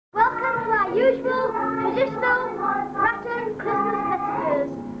usual traditional Bratton Christmas messages.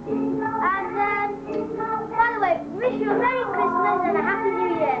 And by the way, wish you a Merry Christmas and a Happy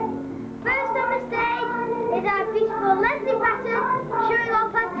New Year. First on the stage is our beautiful Leslie Bratton showing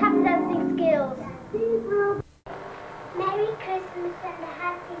off her tap dancing skills. Merry Christmas and a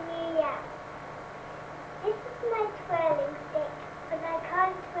Happy New Year. This is my twirling stick, but I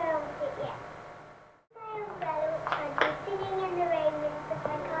can't twirl with it yet. My umbrella, which I'd be singing in the rain with, but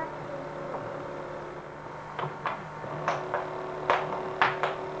I can't see.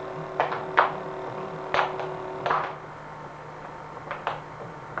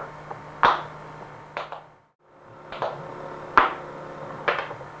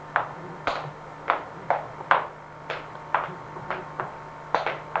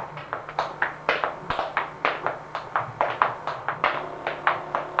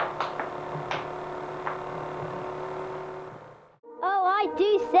 I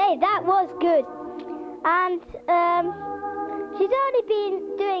do say that was good, and she's only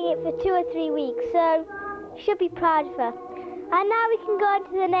been doing it for 2 or 3 weeks, so you should be proud of her. And now we can go on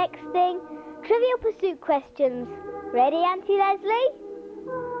to the next thing, Trivial Pursuit questions. Ready, Auntie Leslie?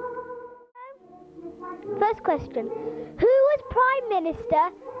 First question, who was Prime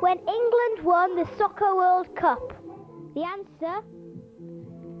Minister when England won the Soccer World Cup? The answer,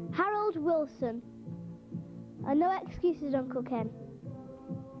 Harold Wilson. And no excuses, Uncle Ken.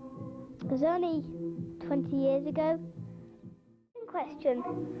 It was only 20 years ago. Second question.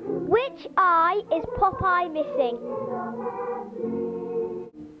 Which eye is Popeye missing?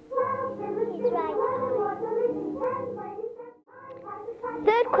 His right eye.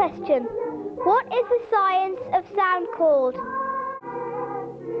 Third question. What is the science of sound called?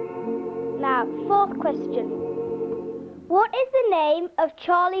 Now, fourth question. What is the name of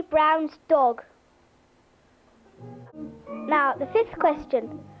Charlie Brown's dog? Now, the fifth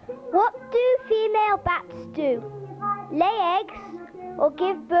question. What do female bats do? Lay eggs or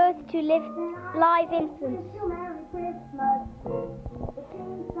give birth to live infants?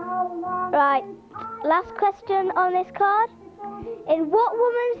 Right, last question on this card. In what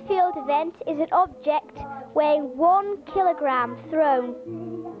woman's field event is an object weighing 1 kilogram thrown?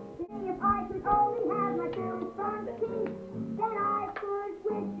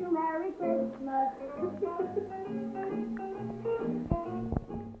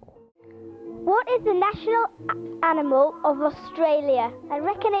 What is the national animal of Australia? I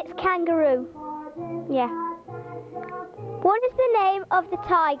reckon it's kangaroo. Yeah. What is the name of the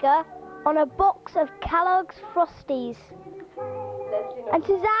tiger on a box of Kellogg's Frosties? And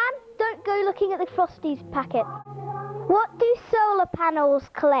Suzanne, don't go looking at the Frosties packet. What do solar panels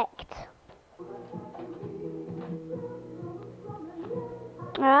collect?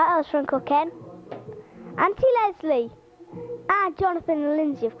 Alright, that was from Uncle Ken. Auntie Leslie. And Jonathan and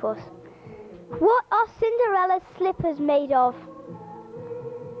Lindsay, of course. What are Cinderella's slippers made of?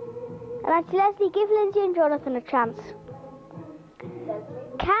 And Auntie Leslie, give Lindsay and Jonathan a chance.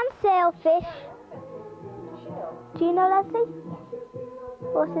 Can sailfish... Do you know, Leslie?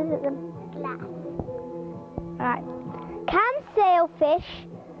 What is it then? Glass. Right. Can sailfish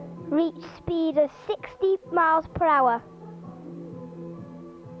reach speed of 60 miles per hour?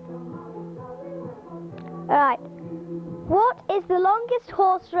 Alright. What is the longest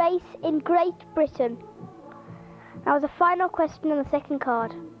horse race in Great Britain? That was the final question on the second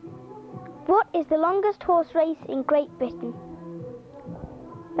card. What is the longest horse race in Great Britain?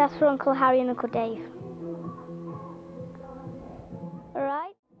 That's for Uncle Harry and Uncle Dave.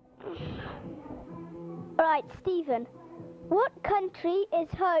 Alright. Alright, Stephen. What country is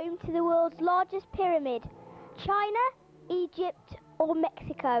home to the world's largest pyramid? China, Egypt, or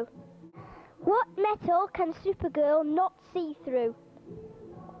Mexico? What metal can Supergirl not see through?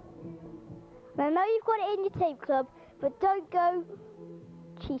 I know you've got it in your tape club, but don't go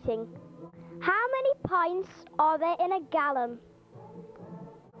cheating. How many pints are there in a gallon?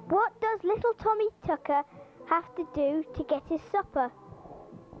 What does little Tommy Tucker have to do to get his supper?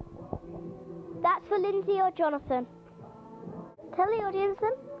 That's for Lindsay or Jonathan. Tell the audience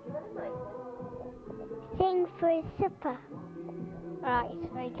then. Sing for his supper. Right,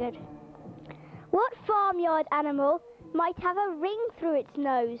 very good. What farmyard animal might have a ring through its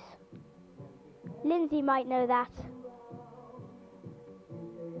nose? Lindsay might know that.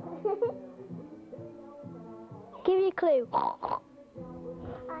 Give me a clue. I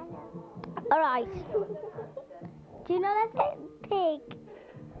know. Alright. Do you know that? Pig.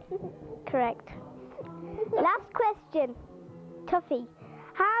 Correct. Last question. Tuffy.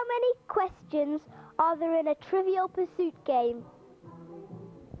 How many questions are there in a Trivial Pursuit game?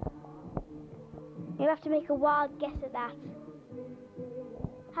 You have to make a wild guess at that.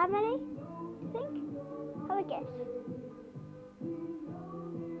 How many? a guess.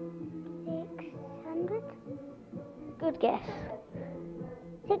 600? Good guess.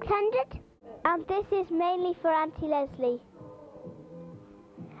 600? And this is mainly for Auntie Leslie.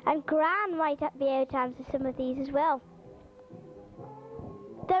 And Gran might be able to answer some of these as well.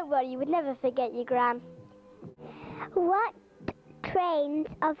 Don't worry, you would never forget your Gran. What trains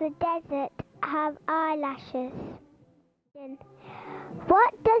of the desert have eyelashes?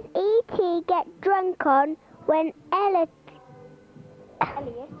 What does E.T. get drunk on when Elliot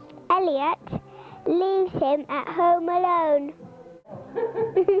leaves him at home alone?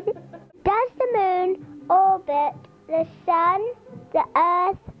 Does the moon orbit the sun, the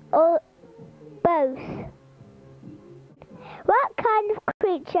earth, or both? What kind of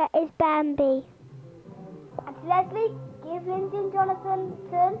creature is Bambi? Auntie Leslie, give Lindsay and Jonathan a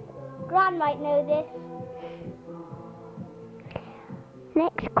turn. Gran might know this.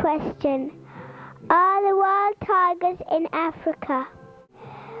 Next question. Are the wild tigers in Africa?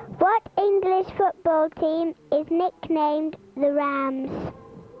 What English football team is nicknamed the Rams?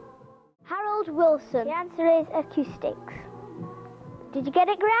 Harold Wilson. The answer is acoustics. Did you get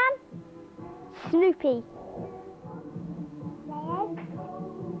it, Gran? Snoopy.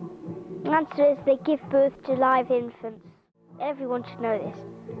 The answer is they give birth to live infants. Everyone should know this.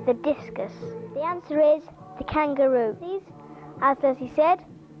 The discus. The answer is the kangaroo. These, as Leslie said,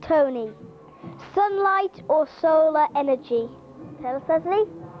 Tony. Sunlight or solar energy? Tell us, Leslie.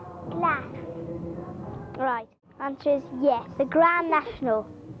 Glass. Right. Answer is yes. The Grand National.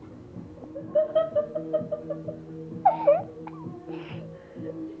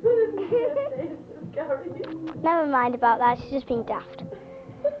 Never mind about that. She's just being daft.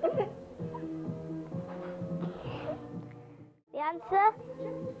 The answer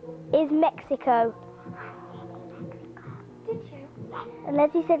is Mexico. Did you? And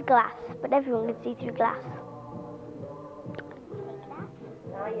Leslie said glass, but everyone can see through glass.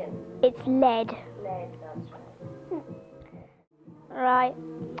 It's lead. Lead, that's right. Right.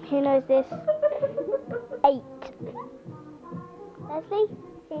 Who knows this? 8. Leslie?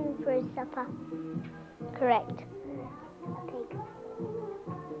 Sing for his supper. Correct. A pig.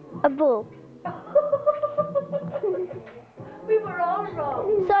 A bull. We were all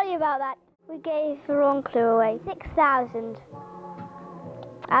wrong. Sorry about that. We gave the wrong clue away. 6,000.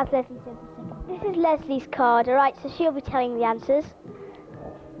 As Leslie said. This is Leslie's card, alright, so she'll be telling the answers.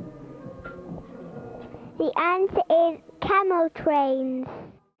 The answer is camel trains.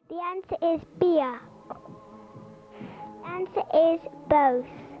 The answer is beer. The answer is both.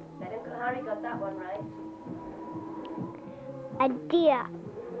 Then Uncle Harry got that one right. A deer.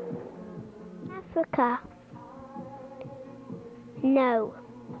 Africa. No.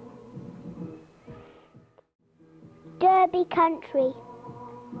 Derby country.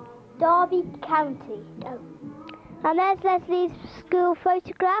 Derby County. No. And there's Leslie's school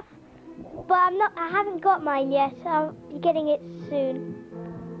photograph. But I haven't got mine yet. I'll be getting it soon.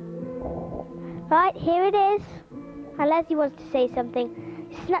 Right, here it is. And Leslie wants to say something.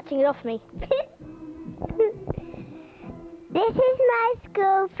 She's snatching it off me. This is my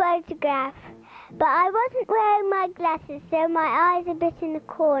school photograph, but I wasn't wearing my glasses, so my eyes are a bit in the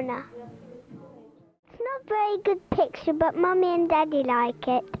corner. It's not a very good picture, but Mummy and Daddy like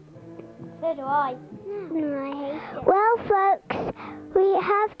it. So do I. No, I hate it. Well, folks, we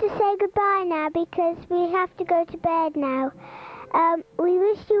have to say goodbye now because we have to go to bed now. We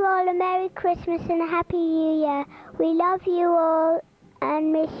wish you all a Merry Christmas and a Happy New Year. We love you all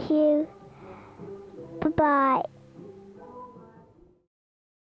and miss you. Bye-bye.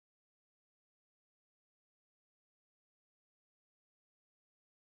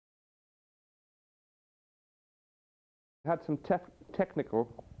 Had some technical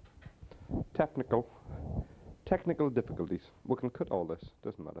difficulties. We can cut all this,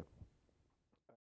 doesn't matter.